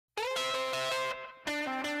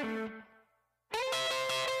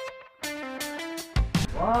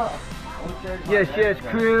Yes,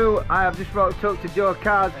 crew. I have just rocked up to Joe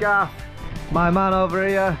Carr's gaff. My man over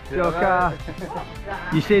here, Joe Carr.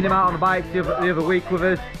 You seen him out on the bike the other week with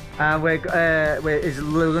us, and we're going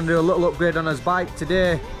to do a little upgrade on his bike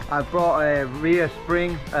today. I've brought a rear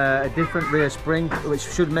spring, a different rear spring, which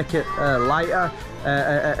should make it lighter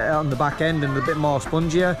on the back end and a bit more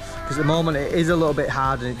spongier, because at the moment it is a little bit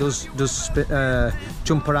hard and it does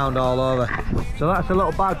jump around all over. So that's a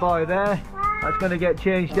little bad boy there. That's going to get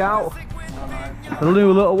changed out. The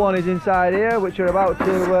new little one is inside here, which we're about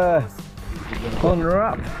to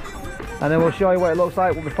unwrap, and then we'll show you what it looks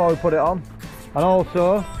like before we put it on. And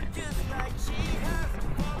also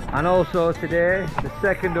today, the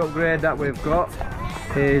second upgrade that we've got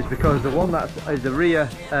is because the one that is the rear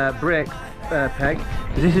brake peg.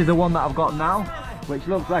 This is the one that I've got now, which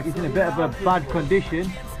looks like it's in a bit of a bad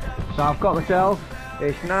condition. So I've got myself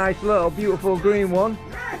this nice little beautiful green one.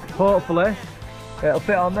 Hopefully it'll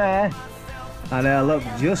fit on there and it'll look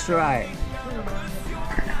just right.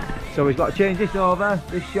 So we've got to change this over,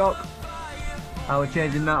 this shock, and we're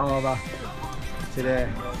changing that over today.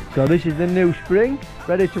 So this is the new spring,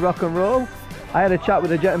 ready to rock and roll. I had a chat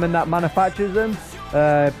with the gentleman that manufactures them,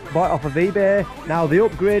 bought it off of eBay. Now the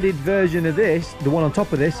upgraded version of this, the one on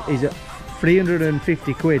top of this, is at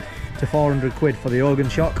 350 quid to 400 quid for the organ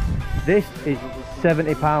shock. This is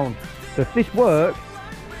 £70. So if this works,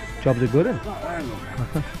 job's a good one.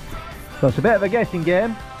 So it's a bit of a guessing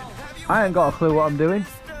game. I ain't got a clue what I'm doing.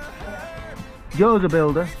 Joe's a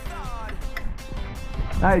builder.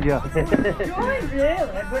 Hi Joe. Joe ain't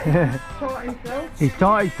really, but he's taught himself. He's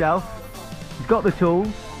taught himself. He's got the tools.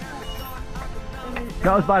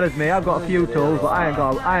 Not as bad as me. I've got a few tools, but I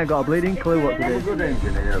ain't got a bleeding clue what to do. I'm a good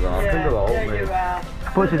engineer though. I can do all, mate.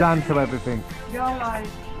 Puts his hand to everything. You're like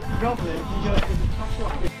Robbie.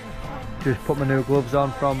 Just put my new gloves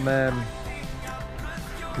on from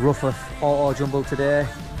Rougher Auto Jumble today.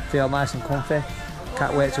 Feel nice and comfy.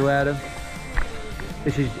 Can't wait to wear them.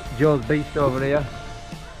 This is Joe's beast over here.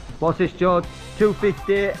 What's this, Joe?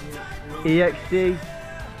 250 EXT.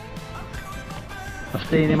 I've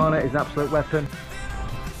seen him on it. It's an absolute weapon.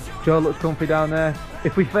 Joe looks comfy down there.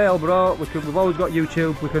 If we fail, bro, we've always got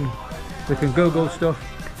YouTube. We can Google stuff.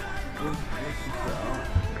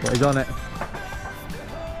 But he's on it.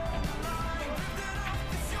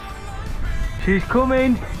 She's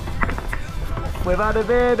coming. We've had a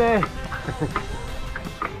baby.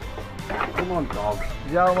 Come on, dog.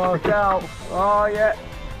 He's almost out. Oh yeah.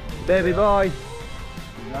 Baby boy.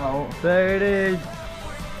 No. There it is.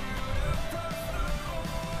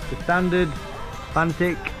 The standard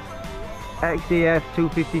Fantic XDF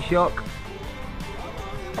 250 shock.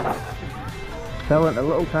 Fell in a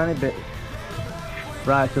little tiny bit.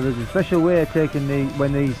 Right, so there's a special way of taking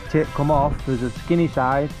when these come off. There's a skinny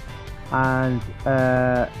side and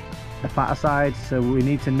a fatter side, so we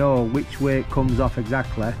need to know which way it comes off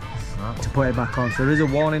exactly to put it back on. So there is a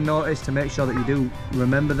warning notice to make sure that you do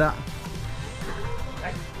remember that.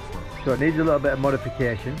 So it needs a little bit of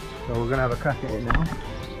modification, so we're going to have a crack at it now.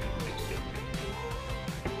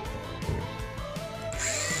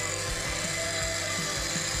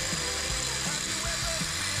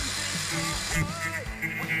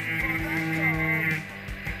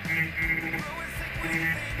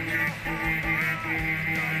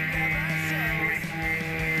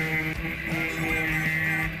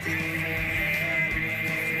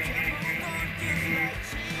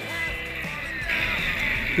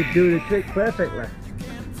 Should do the trick perfectly.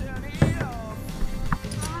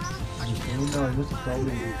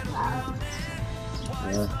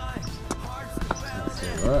 Yeah. That's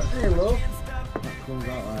it, right? Hey look, That comes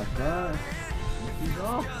out like that. she's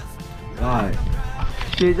off. Right.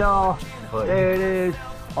 She's off. There it is.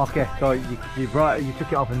 Okay, so you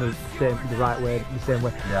took it off in the right way, the same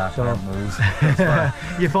way. Yeah, so can't move.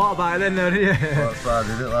 you thought about it then, though, didn't you? That's why I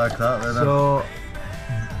did it like that then. So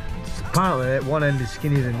apparently one end is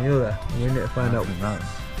skinnier than the other. We need to find out.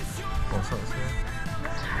 What's that say?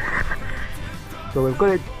 So we've got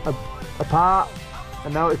it apart,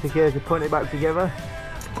 and now it's a case of putting it back together.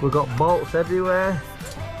 We've got bolts everywhere.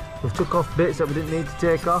 We've took off bits that we didn't need to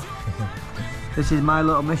take off. This is my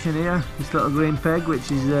little mission here, this little green peg, which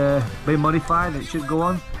is been modified. It should go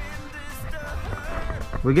on.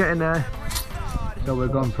 We're getting there. So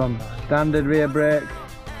we've gone from standard rear brake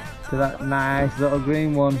to that nice little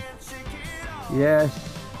green one. Yes,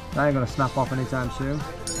 that ain't gonna snap off anytime soon.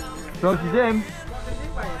 So she's in.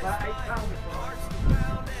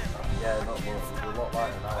 Yeah, not much. There's a lot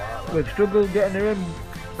lighter now, aren't there? We've struggled getting her in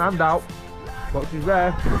and out, but she's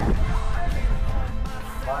there.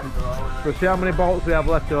 We'll see how many bolts we have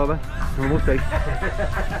left over. We'll see.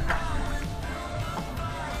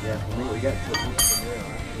 Yeah, I think we get to it once from here,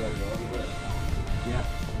 right? Yeah.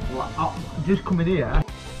 Well, just coming here,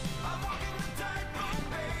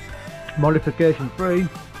 modification free,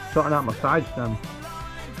 sorting out my side stand.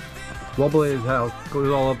 Wobbly as hell,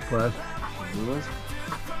 goes all over the place.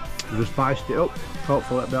 We just spiced it up,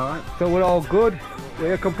 hopefully it'll be alright. So we're all good,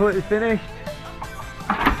 we're completely finished.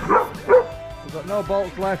 We've got no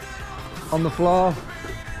bolts left on the floor.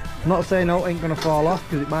 I'm not saying no, it ain't gonna fall off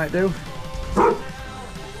because it might do.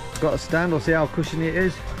 Got a stand, we'll see how cushiony it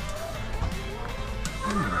is.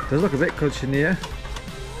 Does look a bit cushiony here.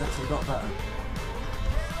 Definitely got better.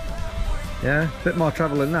 Yeah, a bit more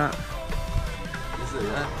travel than that. Is it,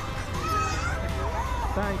 yeah?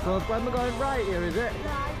 Thanks, love. When we're going right here, is it?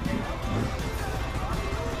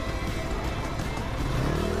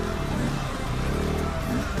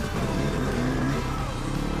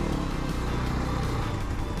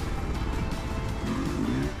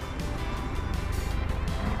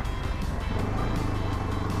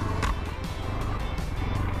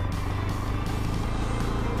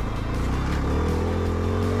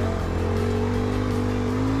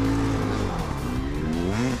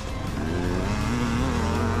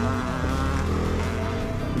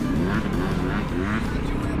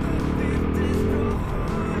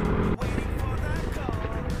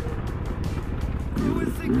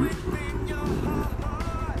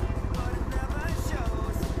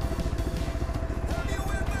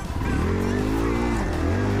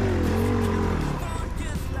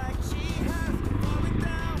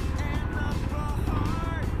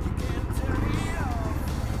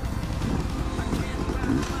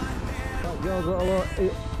 Joe's little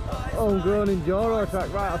homegrown Enduro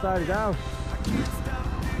track right outside his house.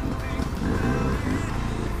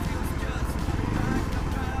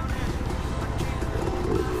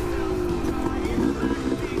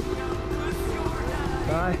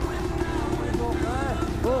 Bye.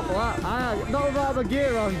 Fuck that. Not without the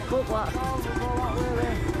gear on. Fuck that.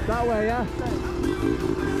 That way, yeah?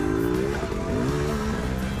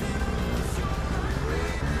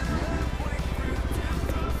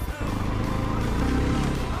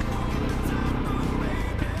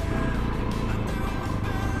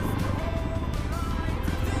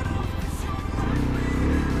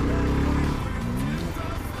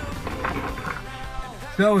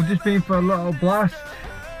 So we've just been for a little blast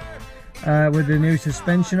with the new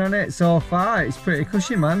suspension on it. So far it's pretty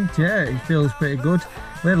cushy, man. Yeah, it feels pretty good.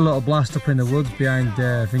 We had a little blast up in the woods behind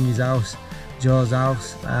Thingy's house, Joe's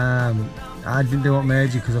house. I didn't do what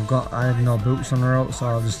major because I had no boots on the road, so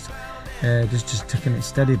I was just taking it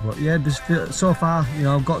steady. But yeah, so far, you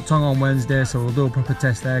know, I've got tongue on Wednesday, so we'll do a proper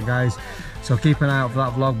test there, guys. So keep an eye out for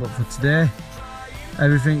that vlog. But for today,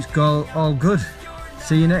 everything's all good.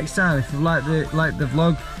 See you next time. If you like the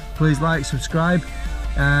vlog, please like, subscribe,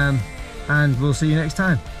 and we'll see you next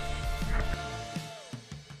time.